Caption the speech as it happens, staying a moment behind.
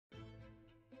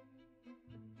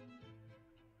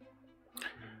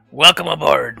Welcome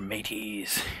aboard,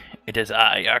 mateys. It is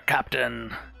I, your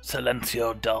captain,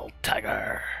 Silencio del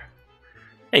Tiger.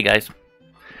 Hey guys,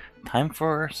 time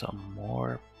for some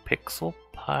more pixel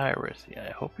piracy. I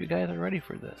hope you guys are ready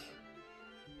for this.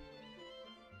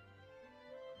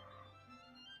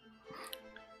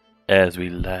 As we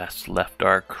last left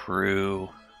our crew,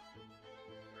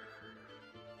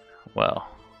 well,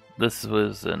 this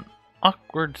was an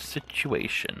awkward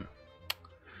situation.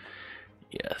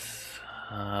 Yes.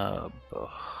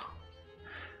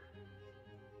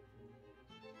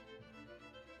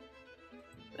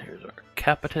 Here's our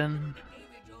Capt'n.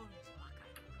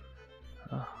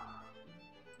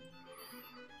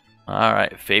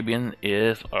 Alright, Fabian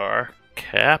is our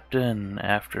captain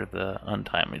after the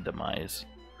untimely demise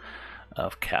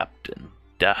of Captain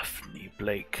Daphne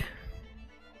Blake.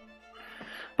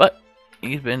 But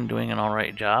he's been doing an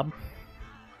alright job.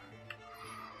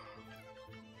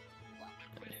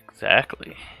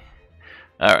 Exactly.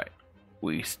 Alright,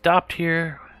 we stopped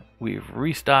here. We've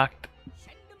restocked.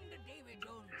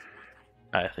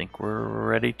 I think we're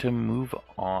ready to move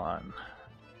on.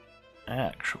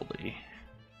 Actually,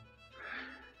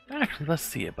 let's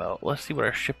see what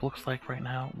our ship looks like right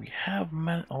now. We have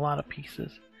a lot of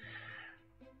pieces.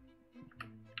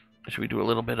 Should we do a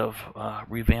little bit of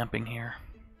revamping here?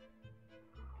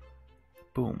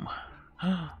 Boom.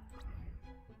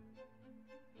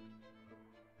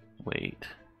 Wait.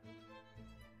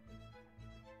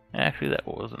 Actually, that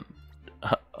wasn't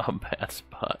a bad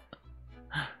spot.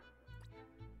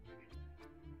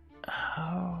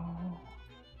 Oh,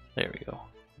 there we go.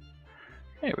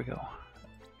 There we go.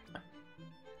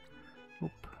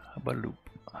 Oop, a loop.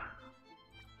 All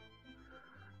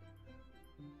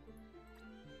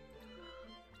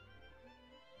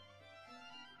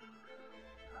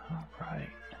right.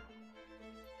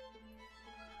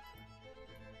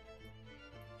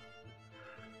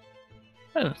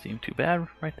 That doesn't seem too bad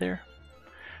right there.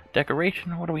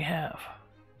 Decoration, what do we have?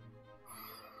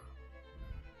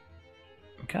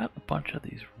 We got a bunch of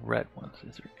these red ones.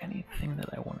 Is there anything that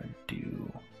I want to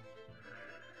do?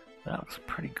 That looks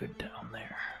pretty good down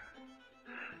there.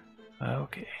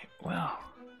 Okay, well.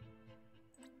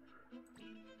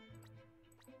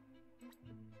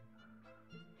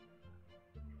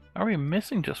 Are we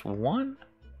missing just one?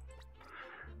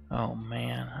 Oh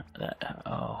man,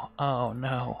 oh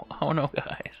no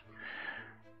guys.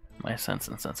 My sense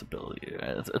and sensibility,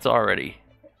 it's already,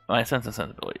 my sense and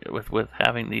sensibility with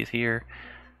having these here,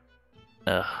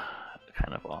 kind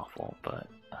of awful, but,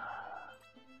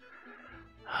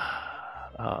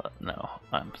 no,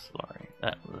 I'm sorry,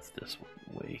 that was just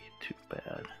way too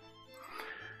bad.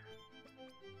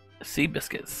 Sea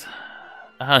biscuits.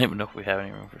 I don't even know if we have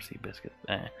any room for sea biscuits.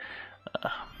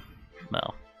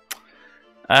 No.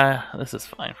 This is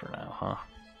fine for now, huh?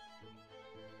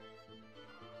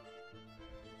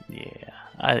 Yeah,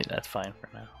 I think that's fine for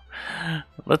now.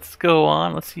 Let's go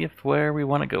on. Let's see where we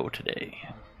want to go today.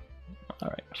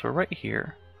 Alright, so right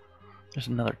here, there's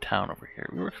another town over here.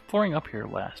 We were exploring up here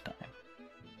last time.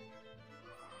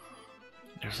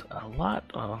 There's a lot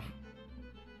of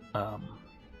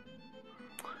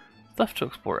stuff to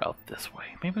explore out this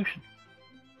way. Maybe we should...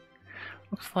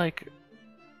 Looks like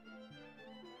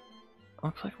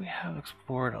we have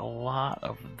explored a lot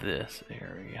of this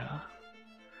area.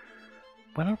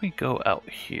 Why don't we go out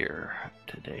here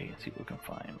today and see what we can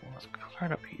find? Well, let's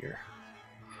start up here.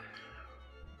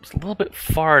 It's a little bit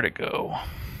far to go,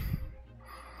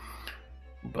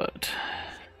 but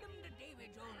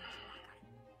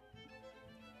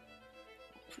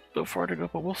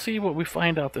we'll see what we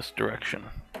find out this direction.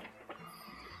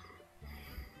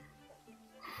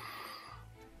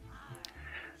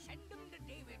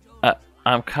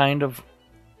 I'm kind of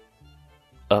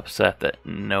upset that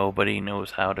nobody knows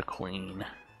how to clean.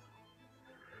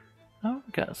 Oh,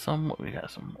 we got some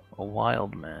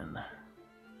wild men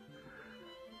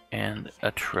and a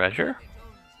treasure.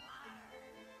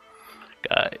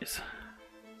 Guys,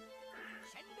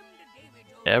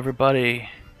 everybody,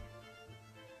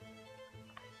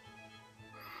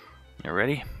 you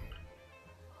ready?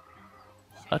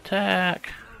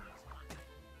 Attack!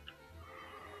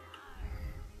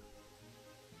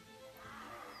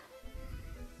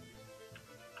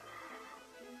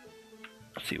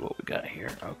 Let's see what we got here.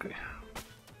 Okay.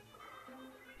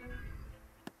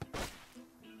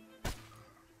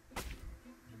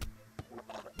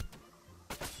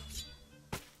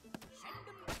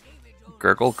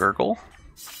 Gurgle, gurgle.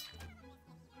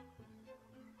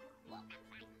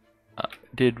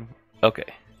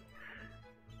 Okay.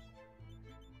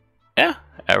 Yeah,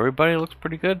 everybody looks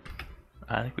pretty good.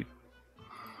 I think we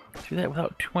do that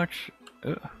without too much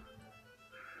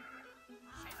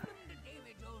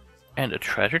And a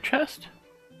treasure chest?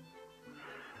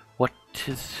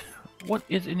 What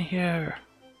is in here?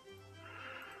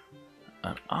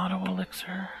 An auto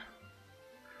elixir?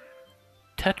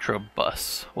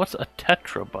 Tetrabus. What's a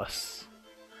tetrabus?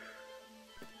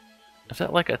 Is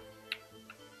that like a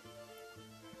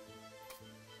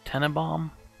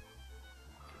Tenenbaum?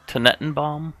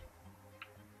 Tenettenbaum?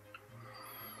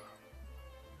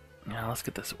 Yeah, let's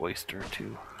get this oyster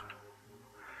too.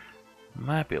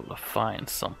 Might be able to find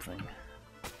something.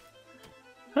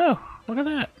 Oh, look at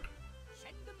that.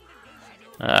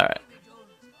 Alright.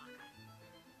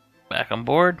 Back on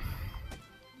board.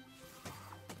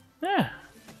 Yeah.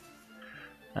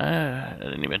 I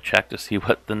didn't even check to see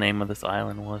what the name of this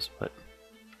island was, but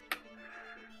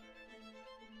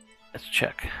let's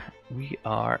check. We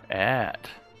are at...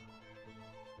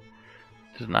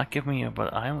 Does not give me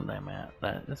what island I'm at.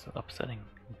 That is upsetting.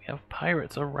 We have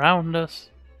pirates around us.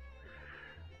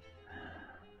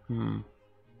 Why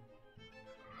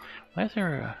is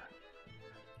there a...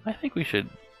 I think we should...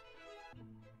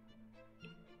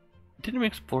 Didn't we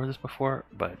explore this before?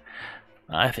 But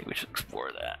I think we should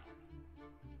explore that.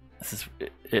 This is...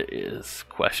 It is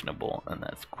questionable, and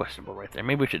that's questionable right there.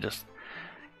 Maybe we should just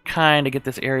kind of get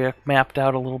this area mapped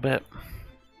out a little bit.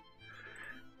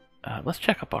 Let's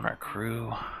check up on our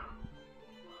crew.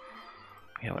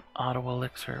 We have an auto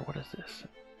elixir. What is this?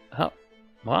 Oh,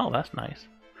 wow, that's nice.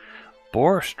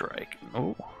 Boar strike.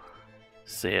 Oh,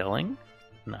 sailing.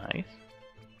 Nice.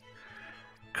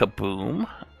 Kaboom.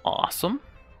 Awesome.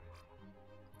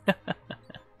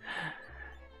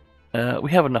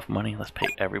 We have enough money. Let's pay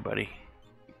everybody.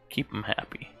 Keep them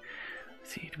happy.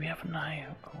 Let's see, do we have a knife?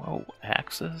 Whoa,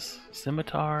 axes,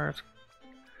 scimitars,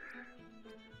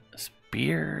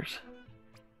 spears.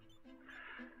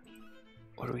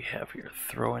 What do we have here?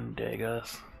 Throwing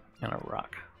daggers and a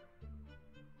rock.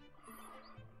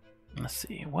 Let's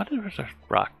see, what does a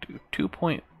rock do?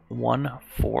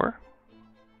 2.14?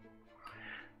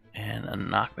 And a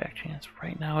knockback chance.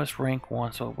 Right now it's rank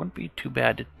 1, so it wouldn't be too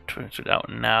bad to transfer it out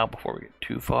now before we get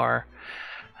too far.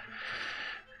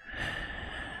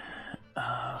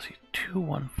 Let's see,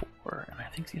 214, and I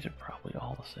think these are probably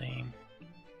all the same.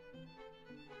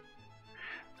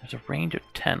 There's a range of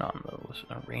 10 on those,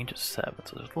 and a range of 7,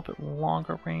 so there's a little bit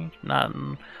longer range, not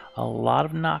a lot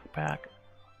of knockback,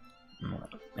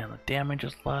 and the damage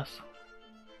is less.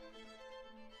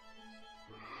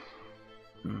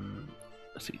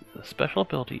 Let's see, the special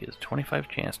ability is 25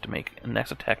 chance to make a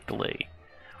next attack delay.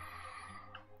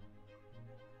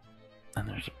 And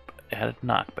there's added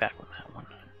knockback on that one.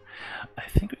 I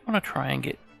think we want to try and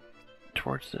get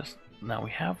towards this. Now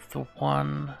we have the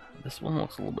one, this one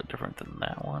looks a little bit different than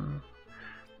that one.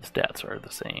 The stats are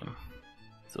the same.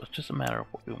 So it's just a matter of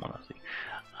what we want to see.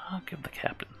 I'll give the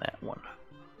Captain that one.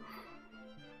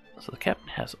 So the Captain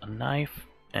has a knife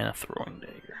and a throwing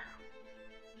dagger.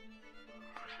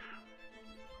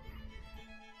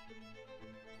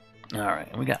 Alright,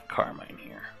 and we got Carmine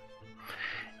here.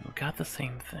 And we got the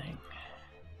same thing.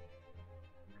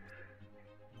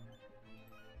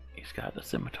 He's got a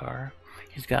scimitar.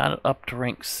 He's got it up to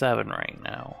rank 7 right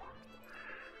now.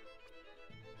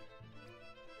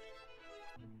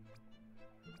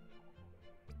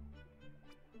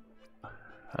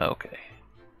 Okay.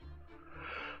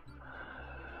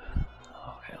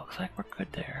 Okay, looks like we're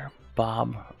good there.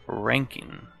 Bob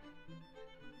Rankin.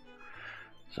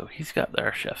 So he's got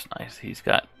our chef's knife. He's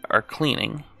got our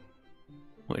cleaning,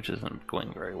 which isn't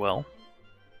going very well.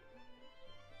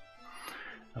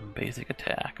 Basic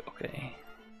attack, okay.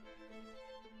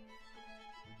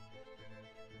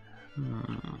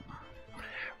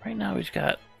 Right now he's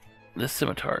got, this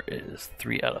scimitar is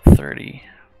 3 out of 30.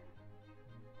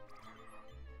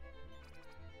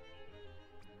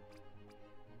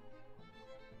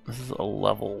 This is a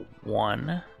level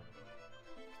 1.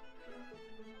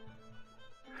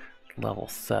 Level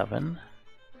 7.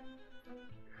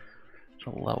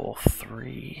 So level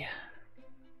 3.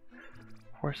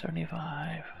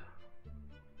 475.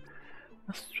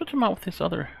 Let's switch him out with this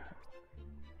other,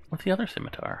 with the other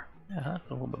scimitar. Yeah, that's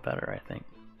a little bit better, I think.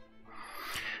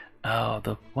 Oh,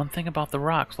 the one thing about the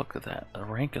rocks, look at that. The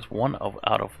rank is 1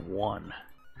 out of 1.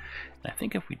 And I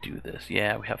think if we do this,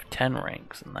 yeah, we have 10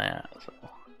 ranks in that. So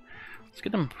let's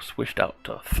get them switched out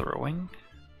to throwing.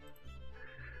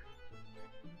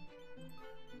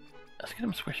 Let's get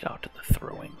them switched out to the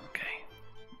throwing, okay.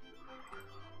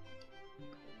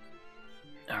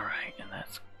 Alright, and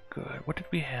that's good. What did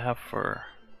we have for...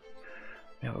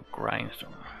 We have a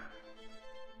grindstone.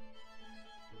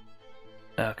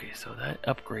 Okay, so that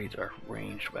upgrades our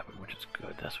ranged weapon, which is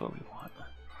good. That's what we want.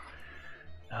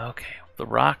 Okay, the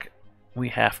rock, we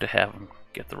have to have him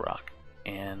get the rock.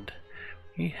 And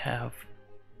We have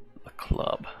the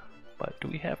club, but do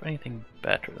we have anything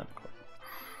better than the club?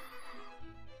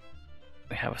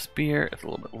 We have a spear, it's a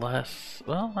little bit less.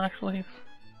 Well, actually,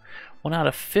 1 out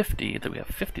of 50, that we have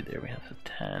 50 there, we have a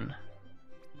 10.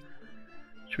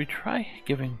 Should we try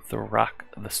giving the rock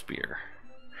the spear?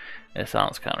 It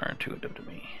sounds counterintuitive to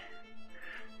me.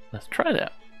 Let's try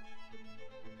that.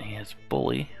 He has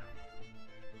bully.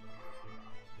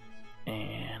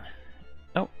 And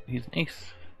oh, he's an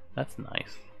ace. That's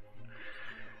nice.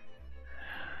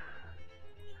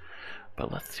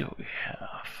 But let's see what we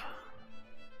have.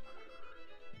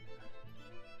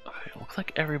 Okay, looks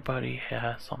like everybody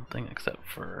has something except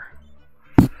for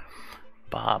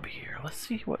Bob here. Let's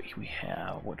see what we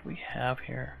have. What do we have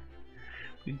here?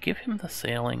 We give him the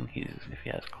sailing. If he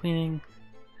has cleaning.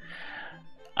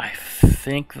 I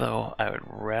think though I would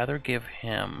rather give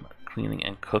him cleaning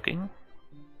and cooking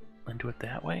and do it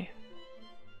that way.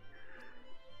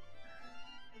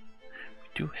 We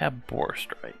do have Boar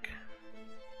Strike.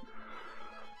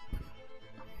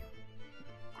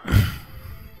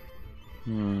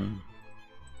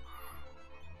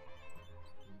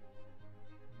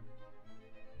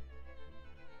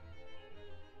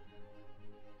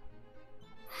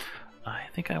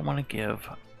 I think I want to give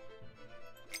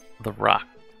the rock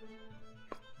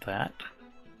that,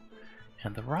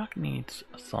 and the rock needs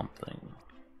something.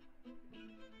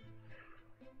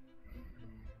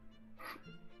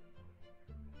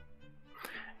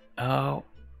 Oh,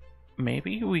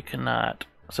 maybe we cannot.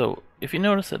 So if you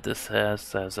notice that this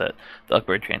says that the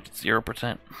upgrade chance is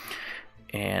 0%,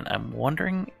 and I'm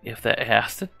wondering if that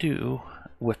has to do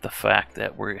with the fact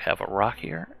that we have a rock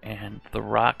here, and the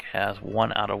rock has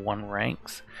 1 out of 1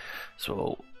 ranks,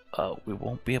 so we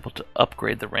won't be able to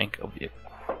upgrade the rank of the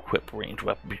equipped range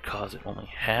weapon because it only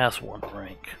has 1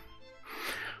 rank.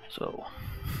 So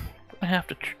I have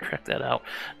to check that out.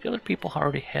 The other people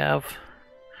already have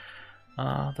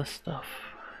the stuff.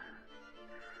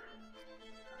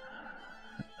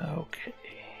 Okay,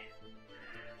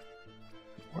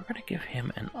 we're gonna give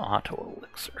him an auto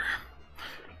elixir.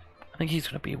 I think he's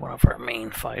gonna be one of our main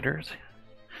fighters.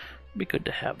 It'd be good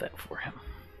to have that for him.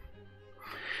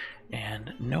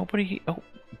 And nobody. Oh,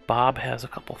 Bob has a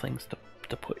couple things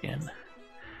to put in.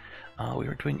 We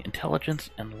were doing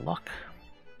intelligence and luck.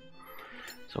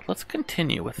 So let's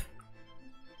continue with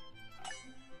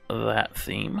that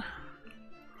theme.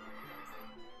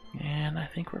 And I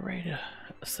think we're ready to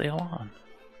sail on.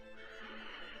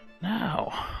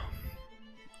 Now,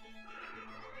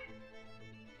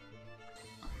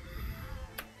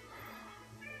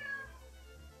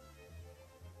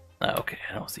 okay,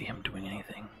 I don't see him doing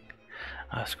anything.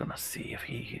 I was gonna see if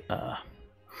he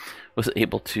was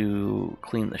able to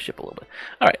clean the ship a little bit.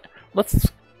 All right,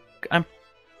 let's.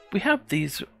 We have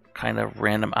these kind of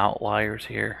random outliers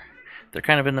here. They're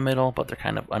kind of in the middle, but they're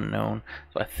kind of unknown.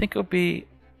 So I think it would be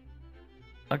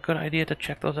a good idea to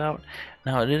check those out.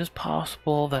 Now, it is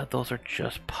possible that those are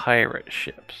just pirate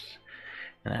ships,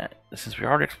 and that, since we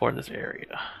already explored this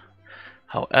area.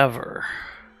 However,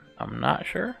 I'm not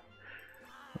sure.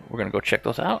 We're gonna go check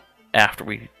those out after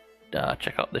we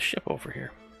check out this ship over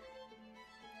here.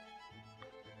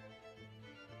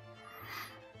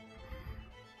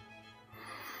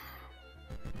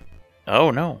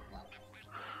 Oh no!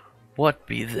 What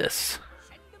be this?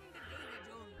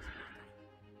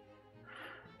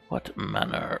 What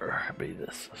manner be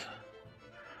this?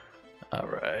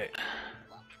 Alright.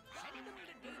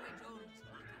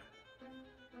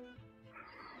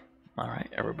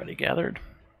 Alright, everybody gathered.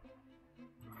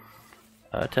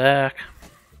 Attack.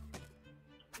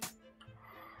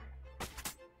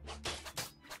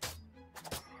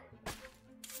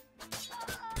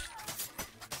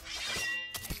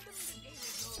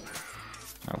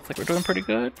 Looks like we're doing pretty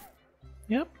good.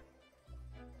 Yep.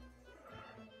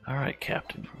 Alright,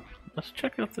 Captain. Let's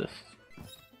check out this.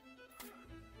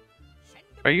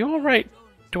 Are you alright,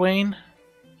 Dwayne?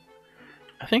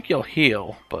 I think you'll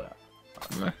heal, but...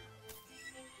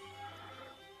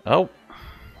 Oh.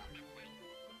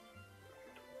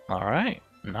 Alright,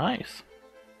 nice.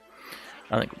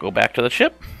 I think we'll go back to the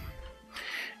ship.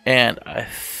 And I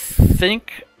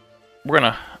think we're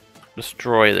gonna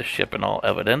destroy the ship in all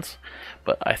evidence.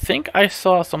 But I think I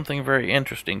saw something very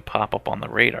interesting pop up on the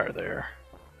radar there.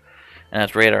 And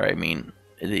as radar, I mean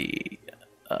the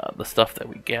stuff that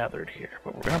we gathered here.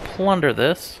 But we're gonna plunder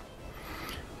this.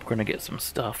 We're gonna get some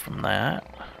stuff from that.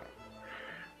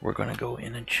 We're gonna go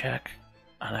in and check.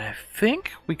 And I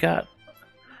think we got...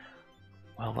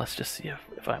 Well, let's just see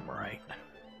if I'm right.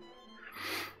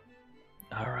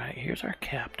 Alright, here's our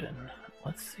captain.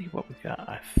 Let's see what we got.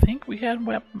 I think we had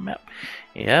map.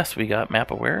 Yes, we got map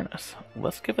awareness.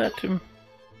 Let's give that to him.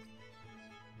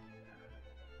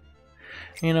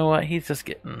 You know what? He's just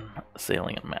getting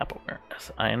sailing and map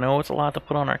awareness. I know it's a lot to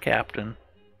put on our captain.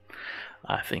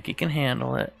 I think he can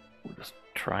handle it. We'll just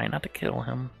try not to kill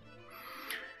him.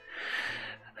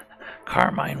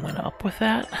 Carmine went up with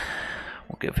that.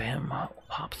 We'll give him, we'll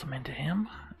pop some into him.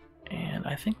 And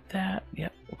I think that,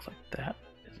 yep, looks like that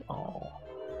is all.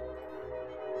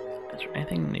 Is there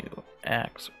anything new?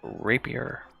 Axe,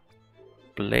 rapier,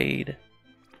 blade,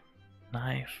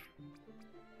 knife.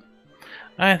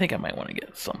 I think I might want to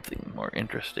get something more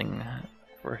interesting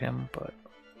for him, but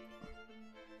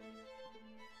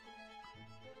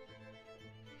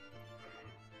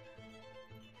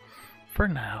for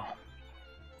now.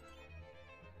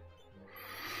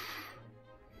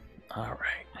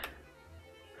 Alright.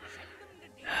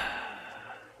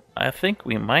 I think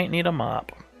we might need a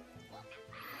mop.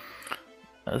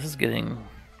 This is getting...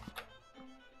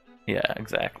 Yeah,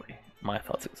 exactly. My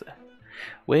thoughts exactly.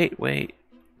 Wait, wait.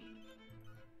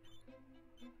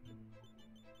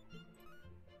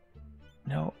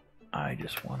 No, I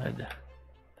just wanted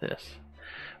this.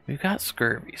 We've got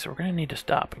scurvy, so we're going to need to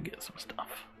stop and get some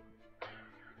stuff.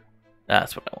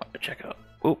 That's what I wanted to check out.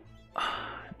 Oh,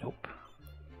 nope.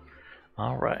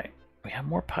 Alright, we have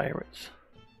more pirates.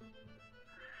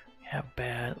 We have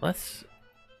bad. Let's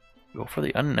go for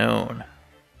the unknown.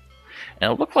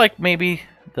 And it looked like maybe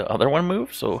the other one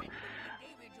moved, so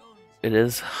it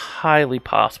is highly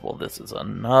possible this is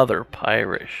another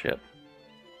pirate ship.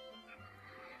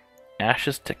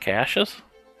 Ashes to Cassius?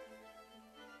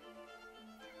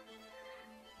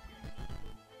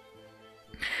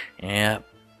 Yeah,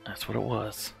 that's what it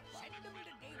was.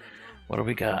 What do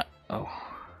we got? Oh.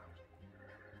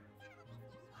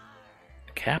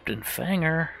 Captain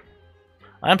Fanger.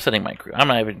 I'm sending my crew. I'm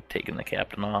not even taking the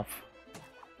captain off.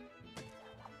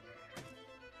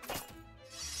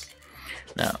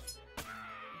 No.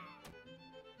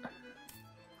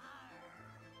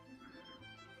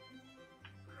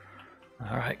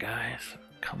 Alright guys,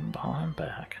 come on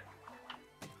back.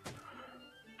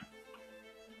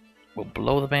 We'll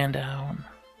blow the man down.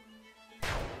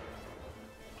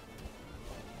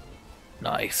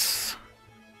 Nice.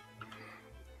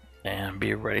 And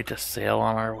be ready to sail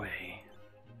on our way.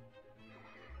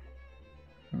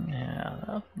 Yeah,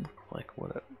 that looked like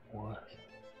what it was.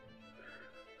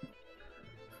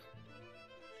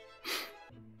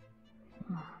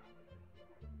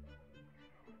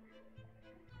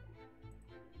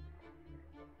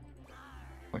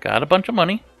 We got a bunch of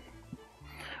money.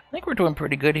 I think we're doing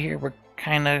pretty good here. We're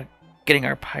kind of getting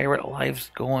our pirate lives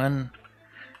going.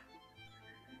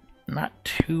 Not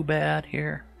too bad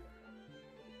here.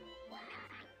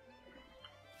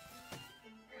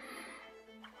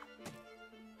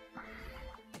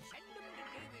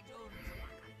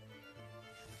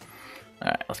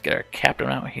 Alright, let's get our captain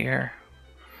out here.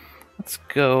 Let's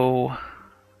go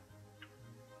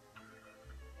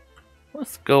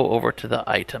over to the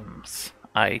items.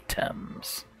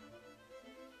 Items.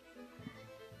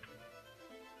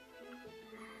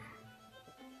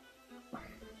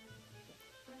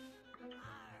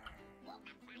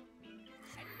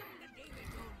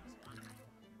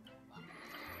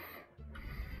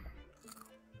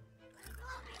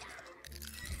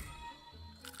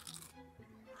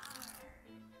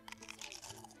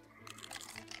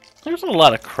 There's a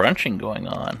lot of crunching going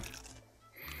on.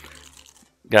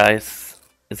 Guys,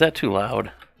 is that too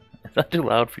loud? Is that too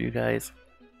loud for you guys?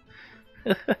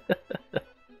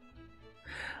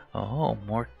 Oh,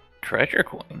 more treasure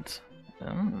coins.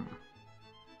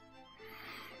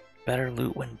 Better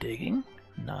loot when digging.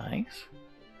 Nice.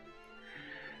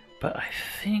 But I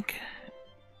think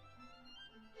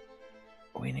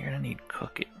we're gonna need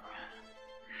cooking.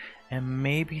 And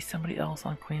maybe somebody else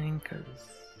on cleaning, because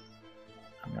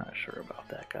I'm not sure about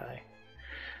that guy.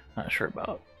 Not sure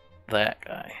about that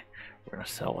guy. We're gonna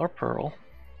sell our pearl.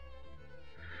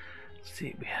 Let's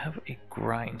see, we have a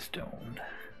grindstone.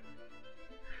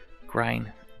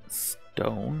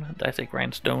 Grindstone? Did I say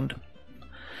grindstone?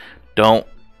 Don't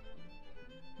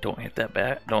hit that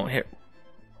back. Don't hit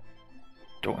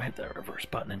that reverse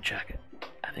button and check it.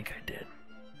 I think I did.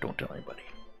 Don't tell anybody.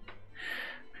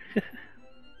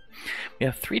 We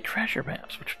have 3 treasure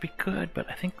maps, which would be good, but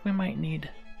I think we might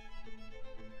need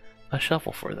a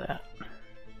shuffle for that.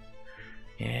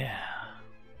 Yeah.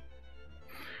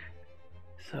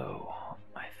 So,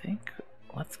 I think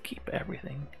let's keep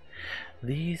everything.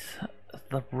 These,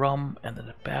 the rum and the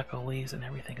tobacco leaves and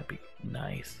everything would be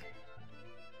nice.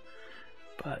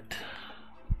 But,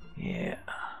 yeah.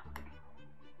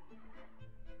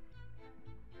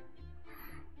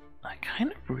 I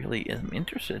kind of really am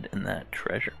interested in that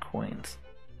treasure coins.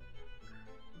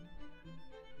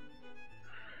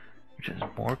 which is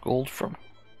more gold from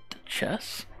the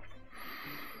chests.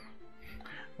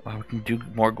 Or we can do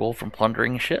more gold from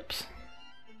plundering ships.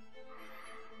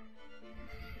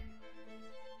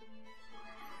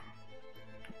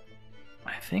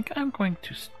 I think I'm going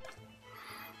to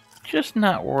just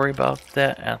not worry about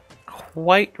that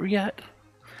quite yet.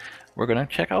 We're going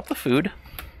to check out the food.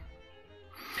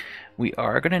 We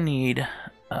are going to need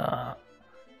a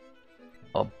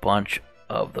bunch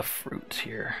of the fruits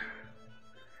here.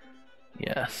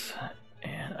 Yes,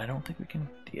 and I don't think we can,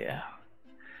 yeah.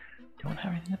 Don't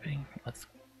have anything to pay. Let's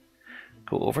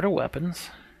go over to weapons.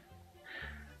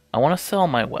 I want to sell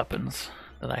my weapons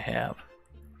that I have.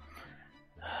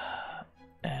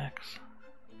 Axe,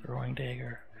 throwing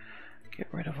dagger. Get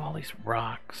rid of all these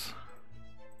rocks.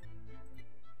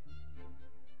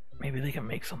 Maybe they can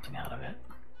make something out of it.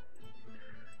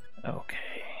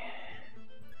 Okay.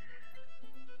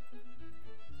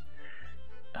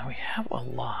 Now we have a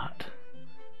lot.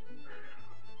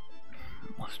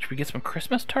 Should we get some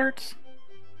Christmas tarts?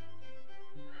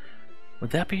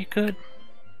 Would that be good?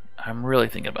 I'm really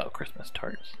thinking about Christmas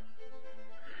tarts.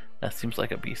 That seems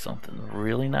like it'd be something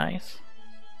really nice.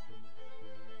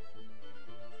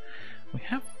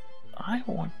 I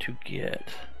want to get...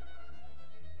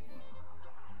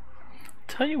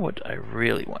 Tell you what I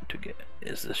really want to get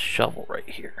is this shovel right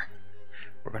here.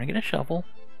 We're gonna get a shovel.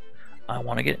 I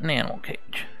want to get an animal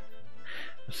cage.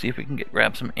 Let's see if we can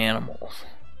grab some animals.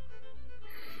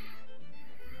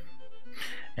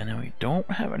 And then we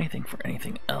don't have anything for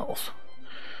anything else.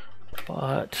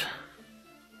 But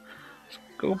let's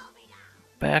go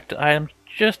back to items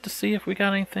just to see if we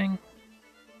got anything.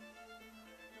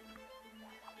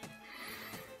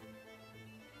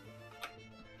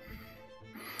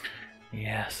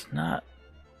 Yes, not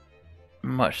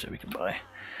much that we can buy.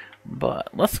 But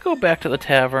let's go back to the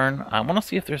tavern. I want to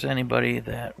see if there's anybody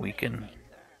that we can...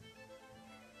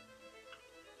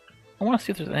 I want to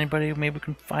see if there's anybody, maybe we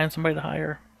can find somebody to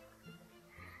hire.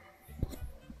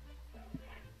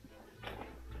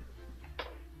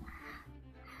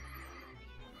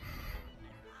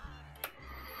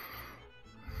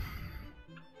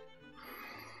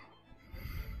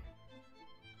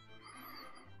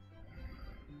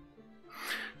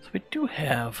 So we do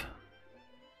have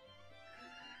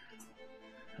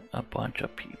a bunch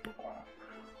of people.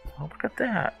 Oh, look at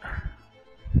that.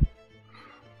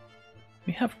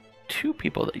 We have 2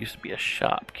 people that used to be a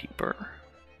shopkeeper.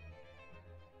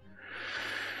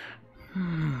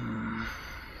 An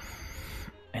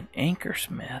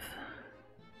anchorsmith.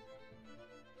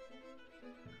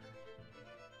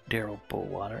 Daryl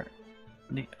Bullwater.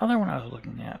 The other one I was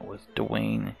looking at was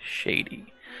Dwayne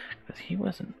Shady, because he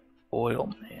was an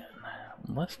oil man.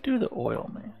 Let's do the oil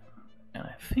man. And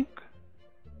I think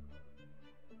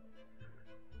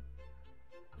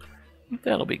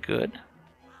that'll be good.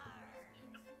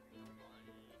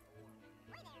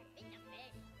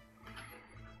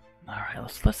 Alright,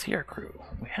 let's see our crew.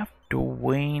 We have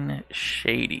Dwayne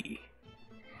Shady.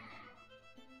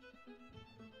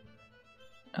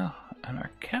 Oh, and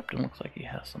our captain looks like he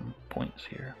has some points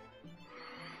here.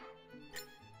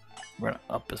 We're gonna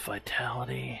up his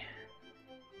vitality.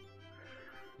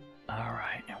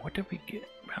 Alright, and what did we get?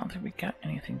 I don't think we got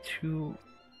anything too...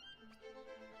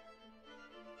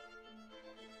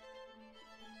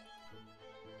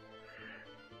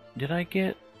 Did I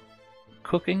get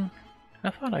cooking? I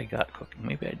thought I got cooking.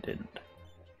 Maybe I didn't.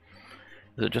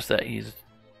 Is it just that he's...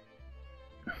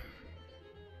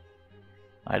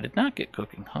 I did not get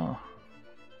cooking, huh?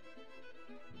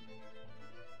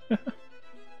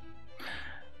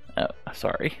 Oh,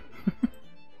 sorry.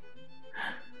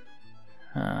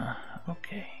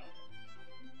 Okay.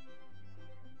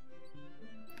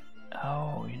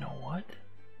 Oh, you know what?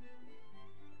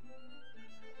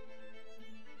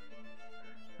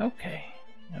 Okay,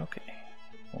 okay.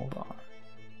 Hold on.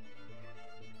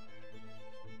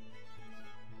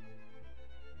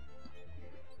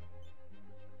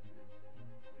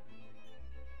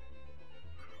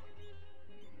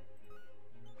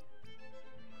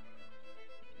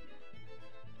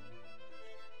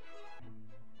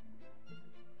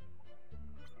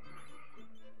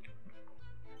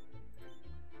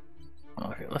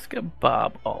 Okay, let's get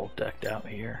Bob all decked out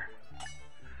here.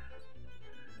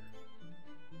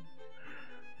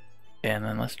 And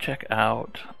then let's check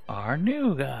out our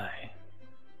new guy.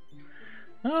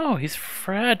 Oh, he's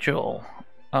fragile.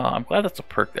 Oh, I'm glad that's a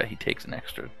perk that he takes an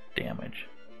extra damage.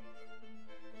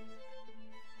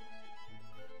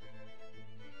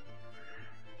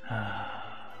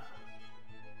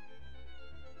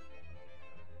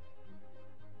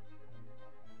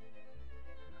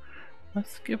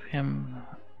 Let's give him...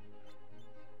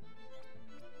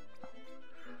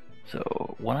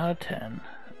 So 1 out of 10.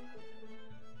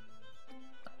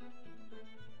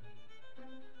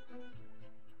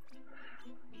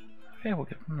 Okay, we'll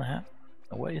give him that.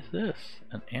 What is this?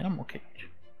 An animal cage.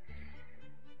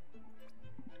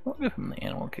 We'll give him the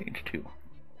animal cage too.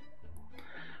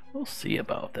 We'll see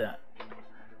about that.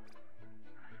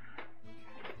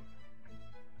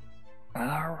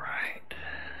 Alright.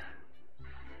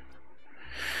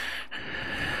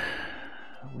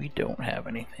 We don't have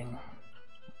anything,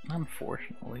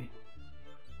 unfortunately.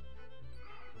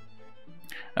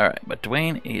 Alright, but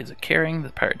Dwayne is caring. The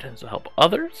pirate tends to help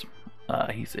others.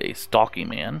 He's a stocky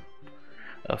man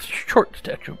of short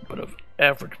stature, but of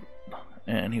average.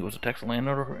 And he was a Texas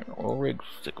landowner in oil rigs,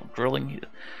 sick of drilling. He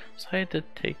decided to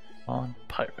take on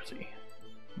piracy.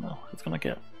 Well, it's going to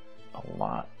get a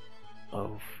lot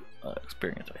of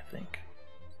experience, I think.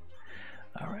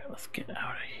 Alright, let's get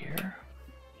out of here.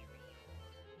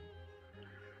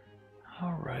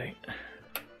 Alright.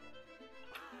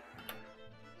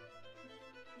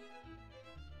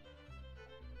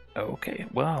 Okay,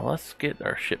 well, let's get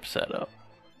our ship set up.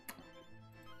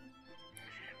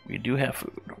 We do have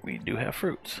food. We do have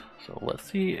fruits. So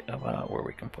let's see about where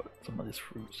we can put some of these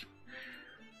fruits.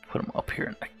 Put them up here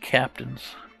in the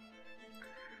Captain's.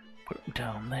 Put them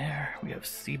down there. We have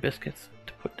sea biscuits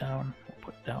to put down. We'll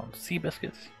put down sea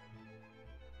biscuits.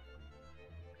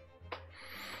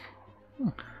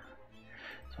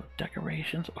 So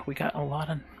decorations. Oh, we got a lot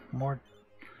of more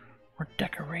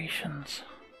decorations.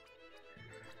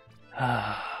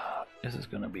 This is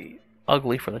going to be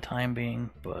ugly for the time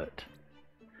being, but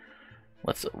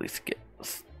let's at least get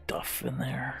stuff in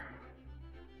there.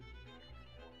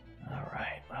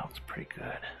 Alright, well, it's pretty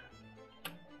good.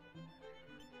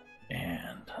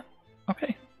 And,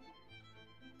 okay.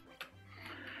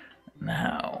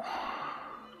 Now,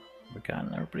 we've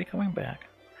gotten everybody coming back.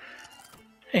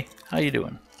 Hey, how you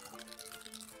doing?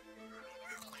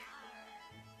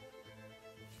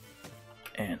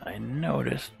 And I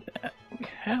noticed that we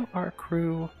have our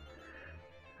crew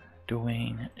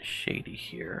doing shady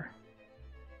here.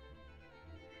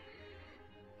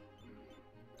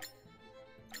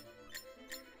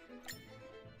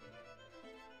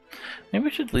 Maybe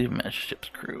we should leave him as ship's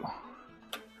crew.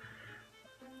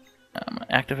 I'm going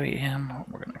to activate him.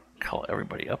 We're going to call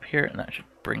everybody up here, and that should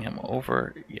bring him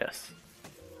over. Yes.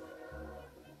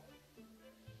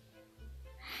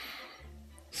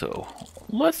 So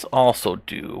let's also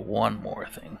do one more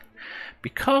thing.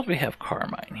 Because we have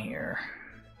Carmine here,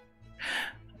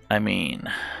 I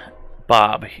mean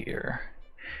Bob here,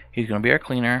 he's going to be our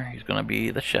cleaner, he's going to be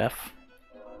the chef.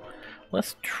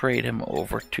 Let's trade him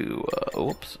over to,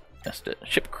 oops, that's the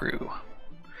ship crew.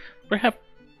 We have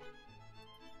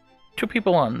 2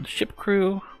 people on ship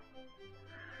crew,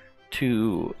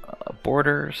 2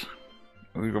 boarders.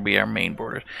 We will be our main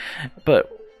boarders,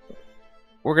 but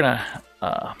we're gonna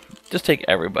just take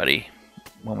everybody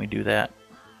when we do that.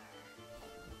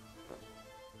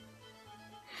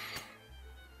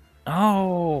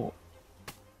 Oh,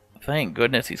 thank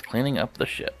goodness he's cleaning up the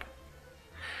ship.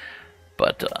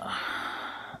 But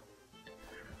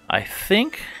I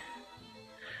think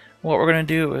what we're gonna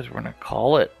do is we're gonna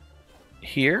call it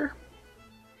here.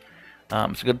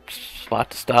 It's a good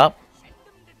spot to stop.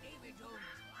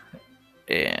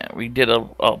 And we did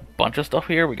a bunch of stuff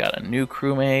here. We got a new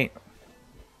crewmate.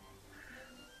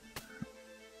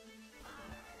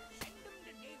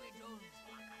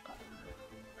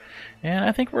 And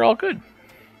I think we're all good.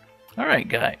 Alright,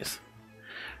 guys.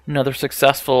 Another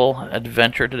successful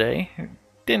adventure today.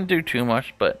 Didn't do too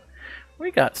much, but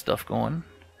we got stuff going.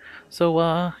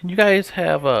 So, you guys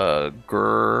have a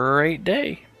great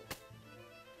day.